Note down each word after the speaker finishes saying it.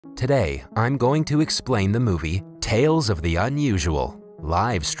Today, I'm going to explain the movie Tales of the Unusual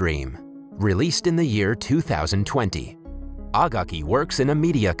live stream, released in the year 2020. Agaki works in a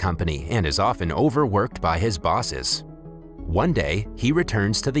media company and is often overworked by his bosses. One day, he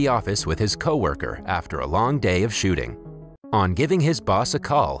returns to the office with his coworker after a long day of shooting. On giving his boss a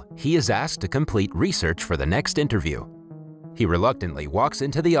call, he is asked to complete research for the next interview. He reluctantly walks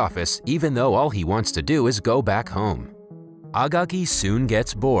into the office even though all he wants to do is go back home. Agaki soon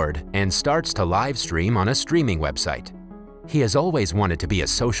gets bored and starts to live stream on a streaming website. He has always wanted to be a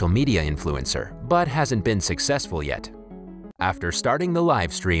social media influencer, but hasn't been successful yet. After starting the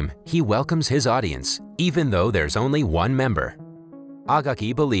live stream, he welcomes his audience, even though there's only one member.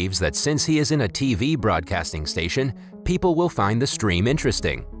 Agaki believes that since he is in a TV broadcasting station, people will find the stream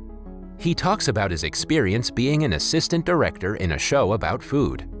interesting. He talks about his experience being an assistant director in a show about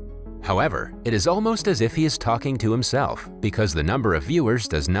food. However, it is almost as if he is talking to himself because the number of viewers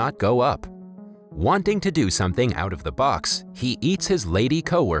does not go up. Wanting to do something out of the box, he eats his lady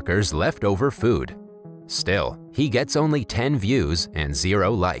coworker's leftover food. Still, he gets only 10 views and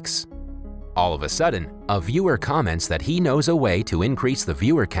 0 likes. All of a sudden, a viewer comments that he knows a way to increase the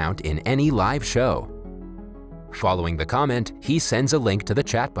viewer count in any live show. Following the comment, he sends a link to the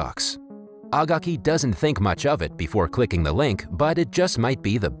chat box. Agaki doesn't think much of it before clicking the link, but it just might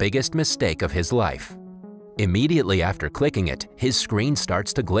be the biggest mistake of his life. Immediately after clicking it, his screen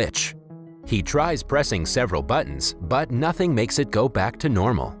starts to glitch. He tries pressing several buttons, but nothing makes it go back to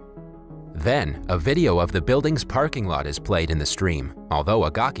normal. Then, a video of the building's parking lot is played in the stream, although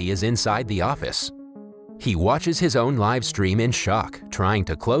Agaki is inside the office. He watches his own live stream in shock, trying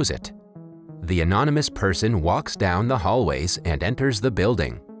to close it. The anonymous person walks down the hallways and enters the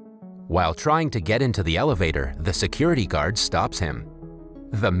building. While trying to get into the elevator, the security guard stops him.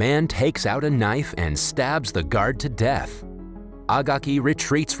 The man takes out a knife and stabs the guard to death. Agaki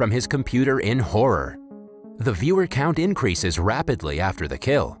retreats from his computer in horror. The viewer count increases rapidly after the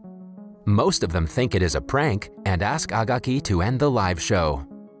kill. Most of them think it is a prank and ask Agaki to end the live show.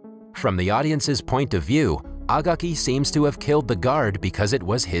 From the audience's point of view, Agaki seems to have killed the guard because it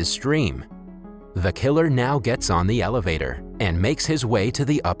was his stream. The killer now gets on the elevator and makes his way to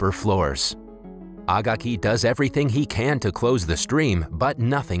the upper floors. Agaki does everything he can to close the stream, but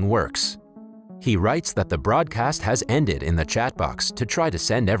nothing works. He writes that the broadcast has ended in the chat box to try to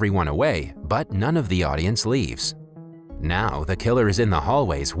send everyone away, but none of the audience leaves. Now the killer is in the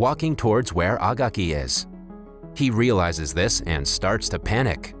hallways walking towards where Agaki is. He realizes this and starts to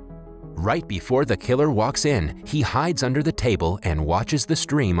panic. Right before the killer walks in, he hides under the table and watches the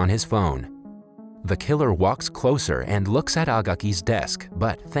stream on his phone. The killer walks closer and looks at Agaki's desk,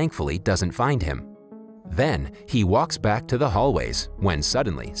 but thankfully doesn't find him. Then, he walks back to the hallways, when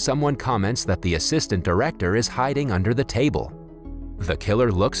suddenly someone comments that the assistant director is hiding under the table. The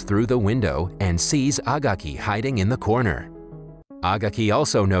killer looks through the window and sees Agaki hiding in the corner. Agaki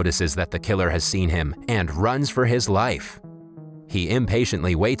also notices that the killer has seen him and runs for his life. He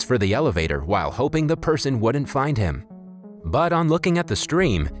impatiently waits for the elevator while hoping the person wouldn't find him. But on looking at the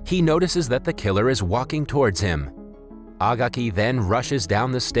stream, he notices that the killer is walking towards him. Agaki then rushes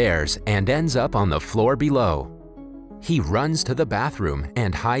down the stairs and ends up on the floor below. He runs to the bathroom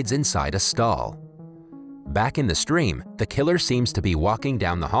and hides inside a stall. Back in the stream, the killer seems to be walking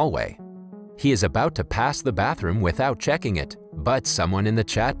down the hallway. He is about to pass the bathroom without checking it, but someone in the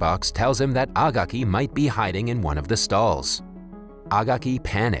chat box tells him that Agaki might be hiding in one of the stalls. Agaki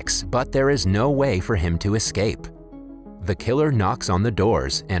panics, but there is no way for him to escape. The killer knocks on the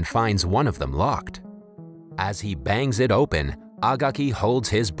doors and finds one of them locked. As he bangs it open, Agaki holds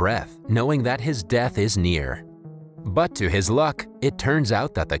his breath, knowing that his death is near. But to his luck, it turns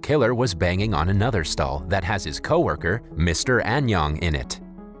out that the killer was banging on another stall that has his coworker, Mr. Anyong, in it.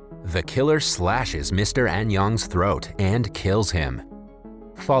 The killer slashes Mr. Anyong's throat and kills him.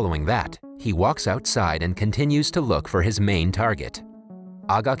 Following that, he walks outside and continues to look for his main target.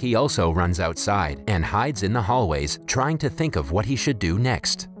 Agaki also runs outside and hides in the hallways, trying to think of what he should do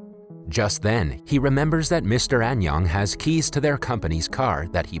next. Just then, he remembers that Mr. Anyong has keys to their company's car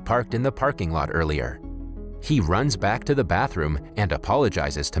that he parked in the parking lot earlier. He runs back to the bathroom and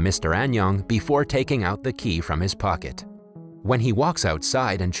apologizes to Mr. Anyong before taking out the key from his pocket. When he walks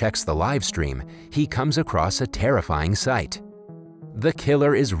outside and checks the live stream, he comes across a terrifying sight. The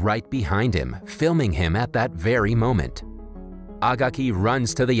killer is right behind him, filming him at that very moment. Agaki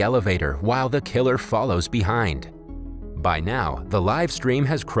runs to the elevator while the killer follows behind. By now, the live stream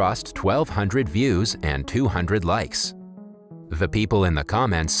has crossed 1,200 views and 200 likes. The people in the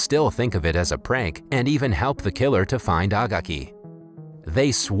comments still think of it as a prank and even help the killer to find Agaki.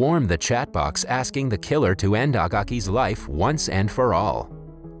 They swarm the chat box asking the killer to end Agaki's life once and for all.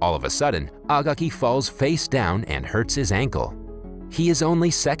 All of a sudden, Agaki falls face down and hurts his ankle. He is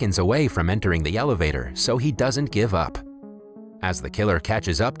only seconds away from entering the elevator, so he doesn't give up. As the killer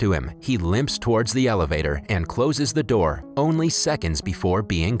catches up to him, he limps towards the elevator and closes the door only seconds before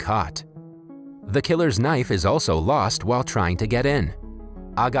being caught. The killer's knife is also lost while trying to get in.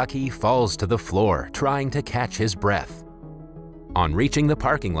 Agaki falls to the floor, trying to catch his breath. On reaching the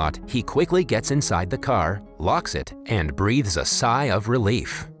parking lot, he quickly gets inside the car, locks it, and breathes a sigh of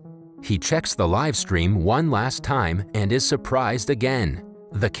relief. He checks the live stream one last time and is surprised again.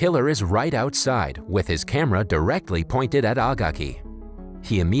 The killer is right outside with his camera directly pointed at Agaki.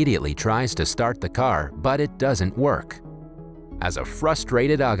 He immediately tries to start the car, but it doesn't work. As a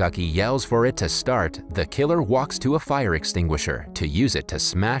frustrated Agaki yells for it to start, the killer walks to a fire extinguisher to use it to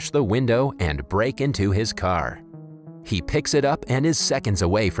smash the window and break into his car. He picks it up and is seconds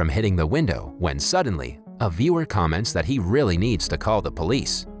away from hitting the window when suddenly, a viewer comments that he really needs to call the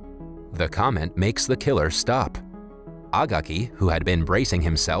police. The comment makes the killer stop. Agaki, who had been bracing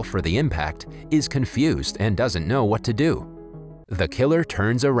himself for the impact, is confused and doesn't know what to do. The killer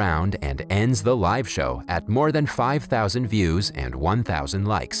turns around and ends the live show at more than 5,000 views and 1,000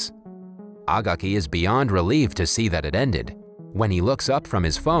 likes. Agaki is beyond relieved to see that it ended. When he looks up from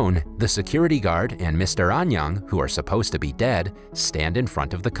his phone, the security guard and Mr. Anyang, who are supposed to be dead, stand in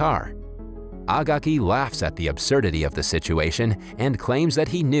front of the car. Agaki laughs at the absurdity of the situation and claims that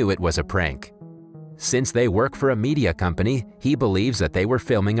he knew it was a prank. Since they work for a media company, he believes that they were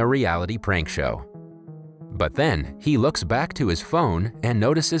filming a reality prank show. But then, he looks back to his phone and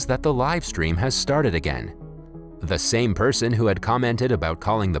notices that the live stream has started again. The same person who had commented about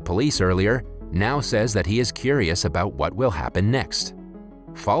calling the police earlier now says that he is curious about what will happen next.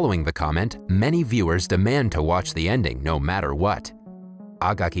 Following the comment, many viewers demand to watch the ending no matter what.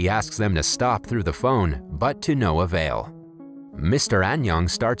 Agaki asks them to stop through the phone, but to no avail. Mr. Anyang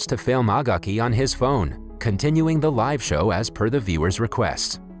starts to film Agaki on his phone, continuing the live show as per the viewer's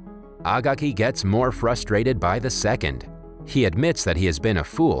request. Agaki gets more frustrated by the second. He admits that he has been a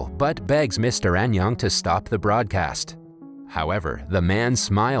fool, but begs Mr. Anyang to stop the broadcast. However, the man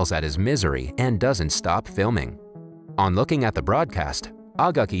smiles at his misery and doesn't stop filming. On looking at the broadcast,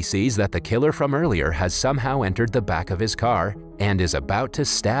 Agaki sees that the killer from earlier has somehow entered the back of his car and is about to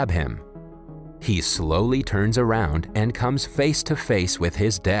stab him. He slowly turns around and comes face to face with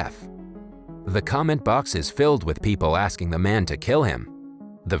his death. The comment box is filled with people asking the man to kill him.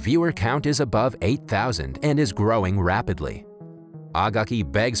 The viewer count is above 8,000 and is growing rapidly. Agaki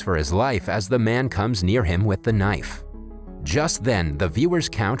begs for his life as the man comes near him with the knife. Just then, the viewers'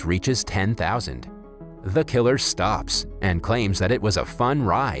 count reaches 10,000. The killer stops and claims that it was a fun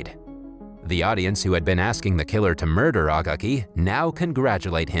ride. The audience who had been asking the killer to murder Agaki now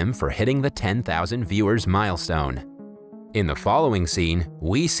congratulate him for hitting the 10,000 viewers milestone. In the following scene,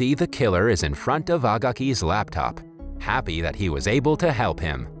 we see the killer is in front of Agaki's laptop, happy that he was able to help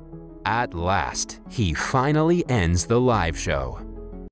him. At last, he finally ends the live show.